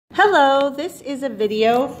Hello, this is a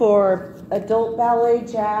video for adult ballet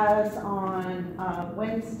jazz on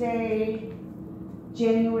Wednesday,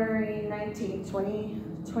 January 19th,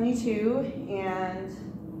 2022.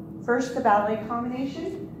 And first, the ballet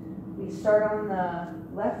combination. We start on the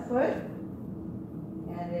left foot,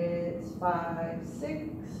 and it's 5,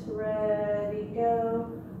 6, ready,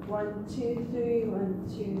 go. 1, 2, 3, 1,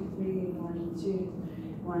 2, 3, 1, 2,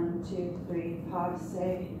 1, 2, 3,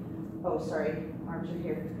 passe. Oh, sorry, arms are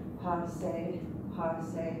here. Passe,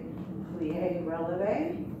 passe, plie,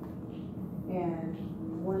 releve. And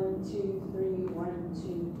 1, 2, 3, 1, 2,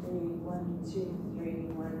 3, 1, 2, 3,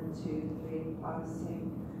 1, 2, 3, passe,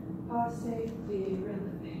 passe, plie,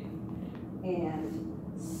 releve. And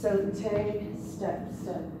saute, step,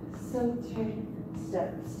 step, saute,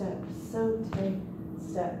 step, step, saute,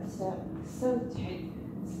 step, step, saute,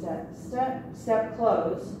 step, step, step,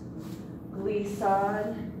 close.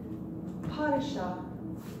 Glissade, pas de chat,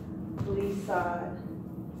 glissade,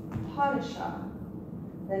 pas de chat.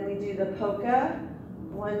 Then we do the polka.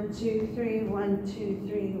 1, 2, 3, 1, 2,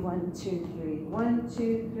 3, 1, 2, 3, 1,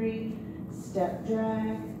 2, 3. Step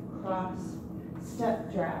drag, cross,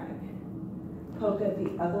 step drag. Polka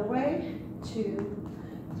the other way. 2,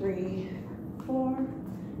 3, 4.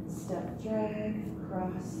 Step drag,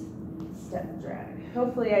 cross, step drag.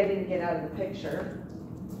 Hopefully I didn't get out of the picture.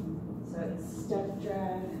 So it's step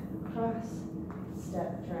drag, cross,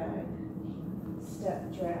 step drag,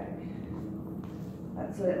 step drag.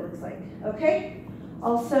 That's what it looks like. Okay?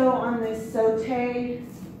 Also on this saute,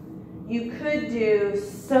 you could do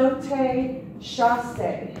saute,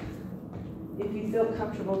 chasse, if you feel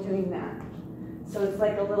comfortable doing that. So it's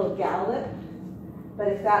like a little gallop, but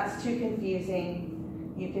if that's too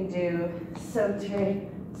confusing, you can do saute,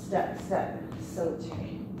 step, step,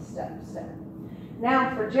 saute, step, step.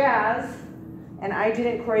 Now for jazz, and I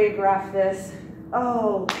didn't choreograph this.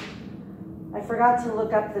 Oh, I forgot to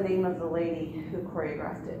look up the name of the lady who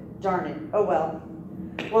choreographed it. Darn it. Oh well.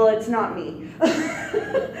 Well, it's not me.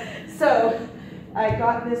 So I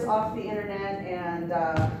got this off the internet, and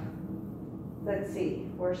let's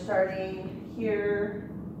see. We're starting here,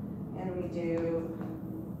 and we do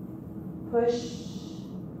push,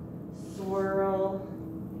 swirl.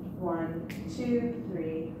 1, 2,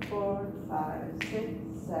 3, 4, 5, 6,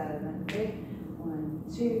 7, 8. 1,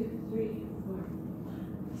 2, 3, 4,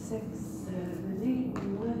 6, 7, 8.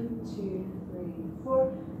 1, 2, 3,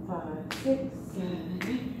 4, 5, 6, 7,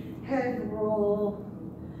 8. Head roll,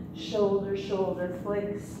 shoulder, shoulder,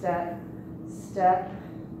 flick, step, step.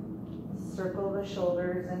 Circle the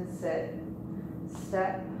shoulders and sit.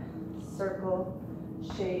 Step, circle,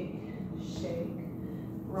 shake, shake.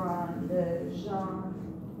 Rond de jambe.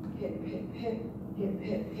 Hip, hip, hip, hip,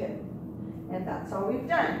 hip, hip. And that's all we've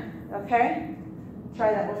done, okay?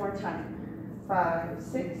 Try that one more time. 5,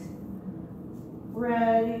 6,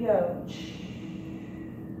 ready, go.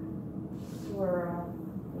 Swirl.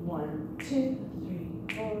 1, 2,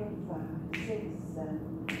 3, 4, 5, 6, 7.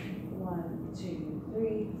 1, 2,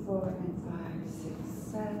 3, 4, and 5, 6,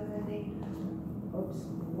 7, 8. Oops.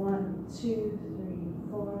 1, 2,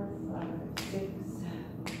 3, 4, 5, 6, 7.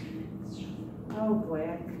 Oh boy,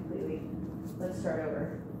 I completely. Let's start over.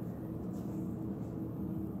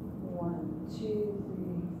 1, 2,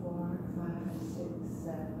 3, 4, 5, 6,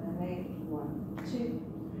 7, 8. 1, 2,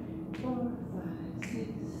 4, 5, 6,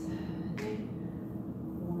 7, 8.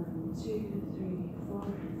 1, 2, 3, 4,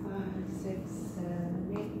 5, 6,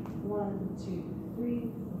 7, 8. 1, 2, 3,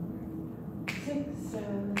 4, 6,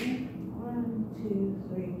 7, 8. 1, 2,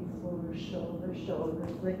 3, 4. Shoulder, shoulder,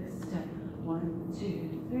 flick, step. 1,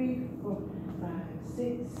 2, 3, 4, 5,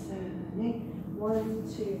 6, 7, 8. 1,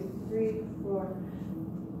 2, 3, 4,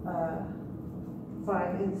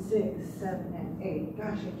 5 and 6, 7 and 8.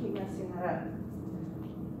 Gosh, I keep messing that up.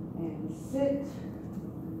 And sit,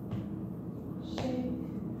 shake,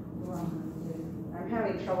 ronde. I'm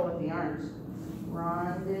having trouble with the arms.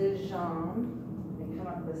 Rond de jambe. They come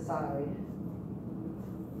up the side.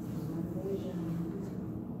 Rond de jambe.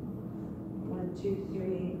 1, 2,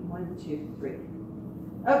 3, 1, 2, 3.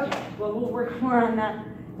 Okay, well, we'll work more on that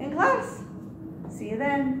in class. See you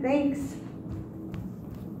then. Thanks.